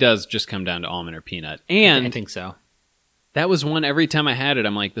really does just come down to almond or peanut. And I think so. That was one, every time I had it,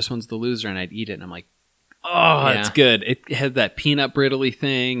 I'm like, this one's the loser, and I'd eat it, and I'm like, oh, it's good. It had that peanut brittly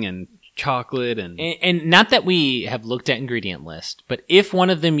thing, and chocolate, and not that we have looked at ingredient list, but if one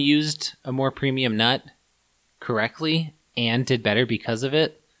of them used a more premium nut correctly and did better because of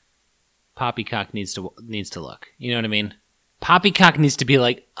it, Poppycock needs to look. You know what I mean? Poppycock needs to be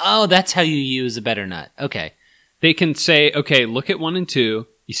like, oh, that's how you use a better nut. Okay. They can say, okay, look at 1 and 2.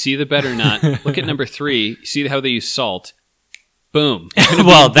 You see the better nut. Look at number 3. You see how they use salt. Boom.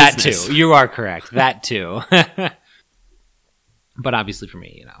 Well, that too. You are correct. That too. But obviously for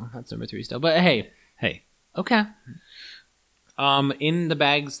me, that's number 3 still. But hey. Okay. In the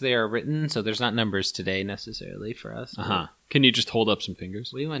bags they are written, so there's not numbers today necessarily for us. Can you just hold up some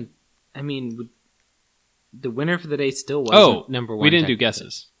fingers? We went. I mean, the winner for the day still wasn't number 1. We didn't do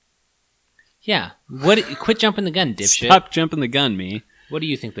guesses. Yeah. What? Quit jumping the gun, dipshit. Stop jumping the gun, me. What do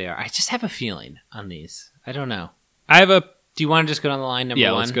you think they are? I just have a feeling on these. I don't know. Do you want to just go down the line, number 1?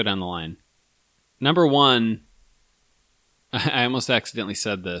 Yeah, let's go down the line. Number 1, I almost accidentally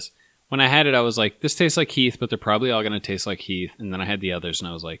said this. When I had it, I was like, this tastes like Heath, but they're probably all going to taste like Heath. And then I had the others, and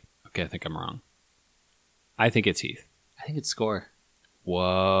I was like, okay, I think I'm wrong. I think it's Heath. I think it's Score.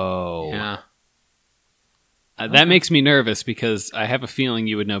 Whoa. Yeah. That makes me nervous because I have a feeling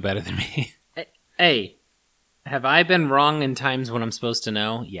you would know better than me. Hey, have I been wrong in times when I'm supposed to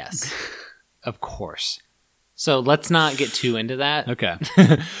know? Yes. Of course. So let's not get too into that. Okay.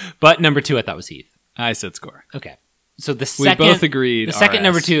 But number 2 I thought was Heath. I said Score. Okay. So the second... We both agreed. The second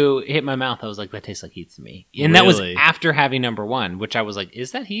number 2 hit my mouth. I was like, that tastes like Heath to me. And that was after having number 1, which I was like,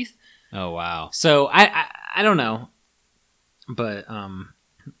 is that Heath? Oh, wow. So I don't know. But,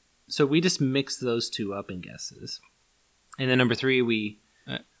 so we just mixed those 2 up in guesses. And then number 3,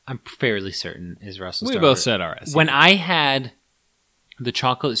 I'm fairly certain is Russell Stover. We both said ours. When I had the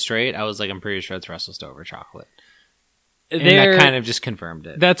chocolate straight, I was like, I'm pretty sure it's Russell Stover chocolate. And that kind of just confirmed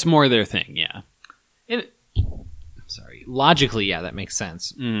it. That's more their thing, yeah. Logically, yeah, that makes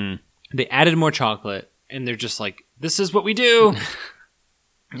sense. Mm. They added more chocolate, and they're just like, this is what we do.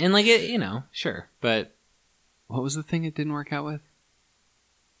 And like, sure. But what was the thing it didn't work out with?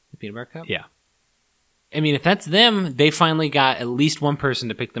 The peanut butter cup? Yeah. I mean, if that's them, they finally got at least one person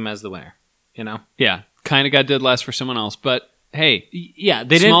to pick them as the winner. Yeah. Kind of got dead last for someone else, but hey. Yeah,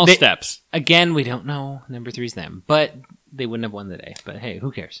 small steps. Again, we don't know. Number 3's them. But they wouldn't have won the day. But hey,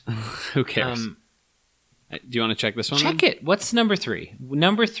 who cares? Who cares? Do you want to check this one? Check it. What's number 3?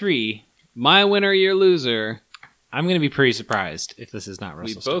 Number 3. My winner, your loser. I'm going to be pretty surprised if this is not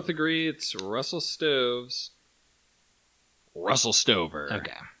Russell Stover. We both agree it's Russell Stover.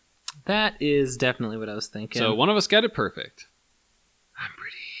 Okay. That is definitely what I was thinking. So one of us got it perfect. I'm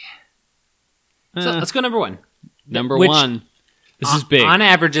pretty... So let's go number 1. Number 1. This is big. On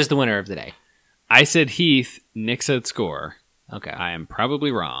average is the winner of the day. I said Heath. Nick said Score. Okay. I am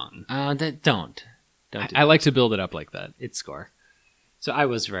probably wrong. Don't. I like to build it up like that. It's Score. So I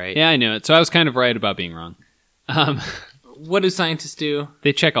was right. Yeah, I knew it. So I was kind of right about being wrong. What do scientists do?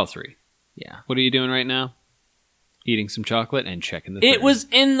 They check all 3. Yeah. What are you doing right now? Eating some chocolate and checking the third. It was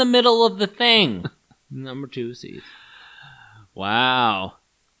in the middle of the thing. Number 2 is Heath. Wow.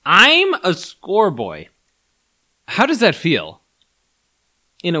 I'm a Score boy. How does that feel?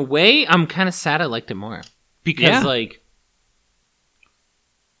 In a way, I'm kind of sad I liked it more. Because,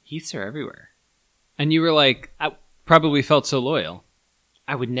 Heaths are everywhere. And you were like, I probably felt so loyal.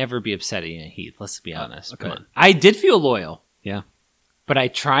 I would never be upset eating a Heath, let's be honest. Come on. I did feel loyal. Yeah. But I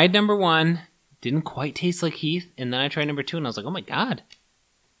tried number 1, didn't quite taste like Heath, and then I tried number 2, and I was like, oh my god,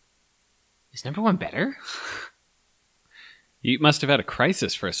 is number 1 better? You must have had a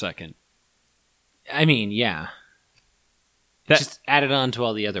crisis for a second. I mean, yeah. Just added on to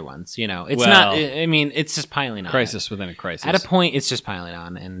all the other ones, It's not, I mean, it's just piling on. Crisis within a crisis. At a point, it's just piling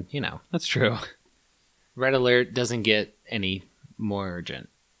on, and, That's true. Red Alert doesn't get any more urgent,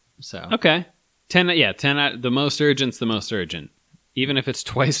 so. Okay. 10, the most urgent's the most urgent. Even if it's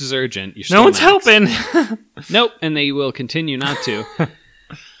twice as urgent, you're still no one's helping. Nope, and they will continue not to.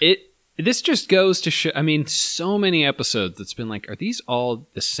 This just goes to show, I mean, so many episodes that's been like, are these all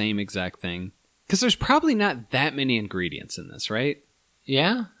the same exact thing? Because there's probably not that many ingredients in this, right?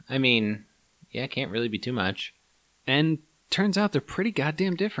 Yeah, I mean, it can't really be too much. And turns out they're pretty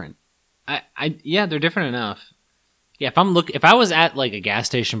goddamn different. Yeah, they're different enough. Yeah, if I was at like a gas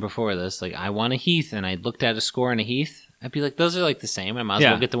station before this, like I want a Heath, and I looked at a score and a Heath, I'd be like, those are like the same. I might as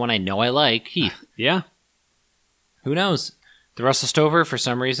well get the one I know I like, Heath. Yeah. Who knows? The Russell Stover, for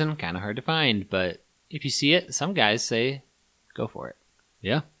some reason, kind of hard to find, but if you see it, some guys say, go for it.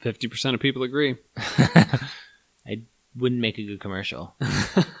 Yeah, 50% of people agree. I wouldn't make a good commercial.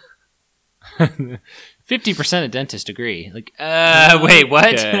 50% of dentists agree. Like, wait,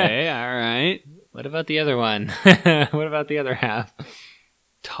 what? Okay, all right. What about the other one? What about the other half?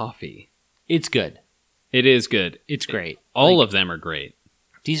 Toffee. It's good. It is good. It's great. All of them are great.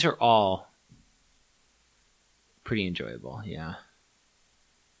 These are all pretty enjoyable, yeah.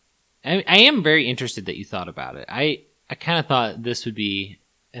 I am very interested that you thought about it. I kind of thought this would be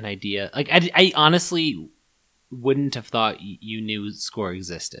an idea. Like, I honestly wouldn't have thought you knew Score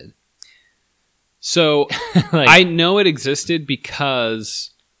existed. So, like, I know it existed because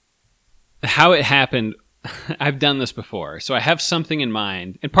how it happened, I've done this before. So I have something in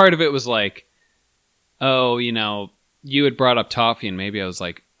mind. And part of it was like, oh, you had brought up Toffee, and maybe I was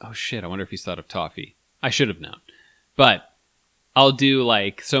like, oh shit, I wonder if he's thought of Toffee. I should have known. But I'll do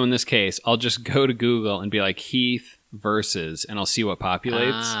like, so in this case, I'll just go to Google and be like, Heath versus, and I'll see what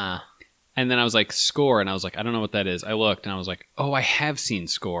populates. And then I was like, Score, and I was like, I don't know what that is. I looked, and I was like, oh, I have seen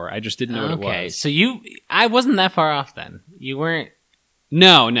Score. I just didn't know what it was. Okay, so I wasn't that far off then. You weren't...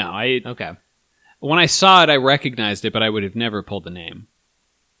 No. Okay. When I saw it, I recognized it, but I would have never pulled the name.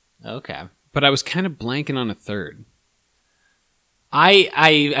 Okay. But I was kind of blanking on a third.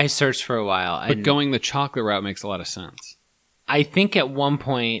 I searched for a while. But going the chocolate route makes a lot of sense. I think at one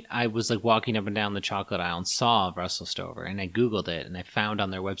point I was like walking up and down the chocolate aisle and saw Russell Stover, and I Googled it, and I found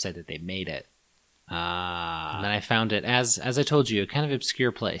on their website that they made it. And then I found it, as I told you, a kind of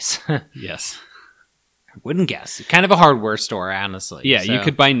obscure place. Yes. I wouldn't guess. Kind of a hardware store, honestly. Yeah, so. You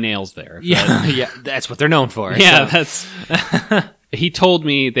could buy nails there. Yeah, that's what they're known for. Yeah, so. That's... He told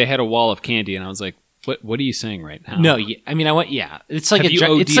me they had a wall of candy, and I was like, What are you saying right now? No, I mean, it's like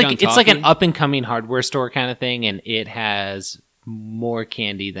it's like an up and coming hardware store kind of thing, and it has more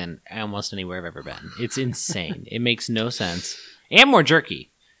candy than almost anywhere I've ever been. It's insane. It makes no sense, and more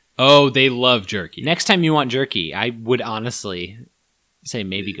jerky. Oh, they love jerky. Next time you want jerky, I would honestly say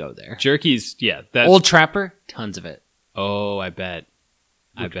maybe go there. Jerky's Old Trapper, tons of it. Oh, I bet.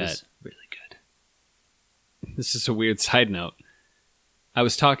 Really good. This is a weird side note. I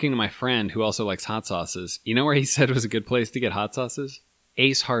was talking to my friend who also likes hot sauces. You know where he said was a good place to get hot sauces?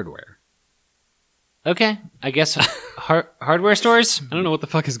 Ace Hardware. Okay, I guess hardware stores? I don't know what the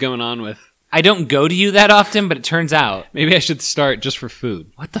fuck is going on with... I don't go to you that often, but it turns out... Maybe I should start just for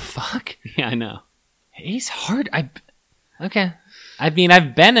food. What the fuck? Yeah, I know. Ace Okay. I mean,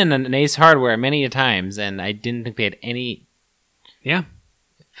 I've been in an Ace Hardware many a times, and I didn't think they had any... Yeah.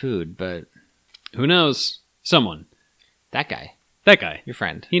 Food, but... Who knows? Someone. That guy. Your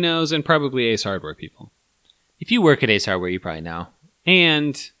friend. He knows, and probably Ace Hardware people. If you work at Ace Hardware, you probably know.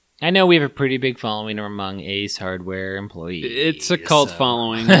 And I know we have a pretty big following among Ace Hardware employees. It's a cult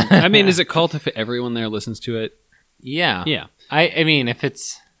following. I mean, is it cult if everyone there listens to it? Yeah. Yeah. I mean, I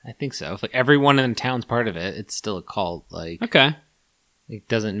think so. If like everyone in the town's part of it, it's still a cult. Like, okay. It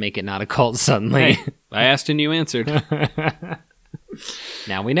doesn't make it not a cult suddenly. Hey, I asked and you answered.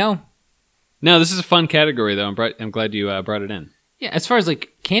 Now we know. No, this is a fun category, though. I'm glad you brought it in. Yeah, as far as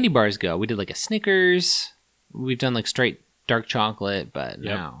like candy bars go, we did like a Snickers. We've done like straight dark chocolate, but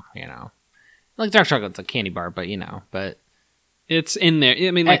now, like dark chocolate's a candy bar, but but it's in there.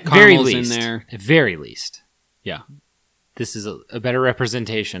 I mean, like very caramel's least, in there. At very least, yeah. This is a better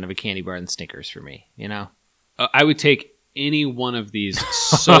representation of a candy bar than Snickers for me. I would take any one of these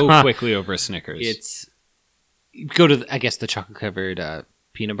so quickly over a Snickers. Go to I guess the chocolate covered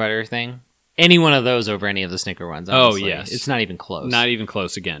peanut butter thing. Any one of those over any of the Snicker ones. Honestly. Oh, yes. It's not even close. Not even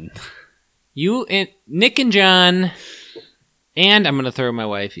close again. You and Nick and John And I'm going to throw my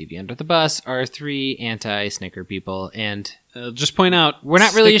wife, Evie, under the bus, our 3 anti-Snicker people. And just point out, we're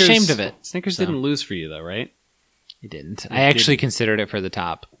not really ashamed of it. Snickers didn't lose for you, though, right? It didn't. I actually considered it for the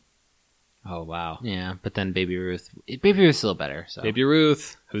top. Oh, wow. Yeah, but then Baby Ruth. Baby Ruth's a little better. So. Baby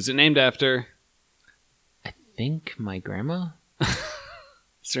Ruth. Who's it named after? I think my grandma.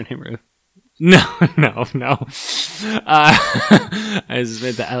 Is her name Ruth? No. I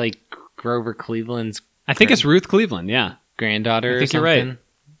like Grover Cleveland's. I think it's Ruth Cleveland, yeah. Granddaughter. I think you're right.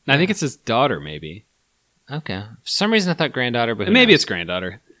 I think it's his daughter, maybe. Okay. For some reason, I thought granddaughter, but maybe it's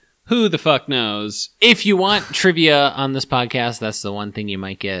granddaughter. Who the fuck knows? If you want trivia on this podcast, that's the one thing you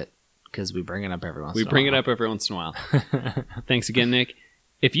might get, because we bring it up every once in a while. We bring it up every once in a while. Thanks again, Nick.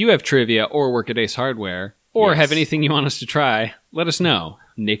 If you have trivia or work at Ace Hardware, or have anything you want us to try, let us know.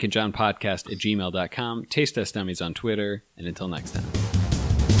 NickandJohnPodcast@gmail.com. Taste Test Dummies on Twitter. And until next time.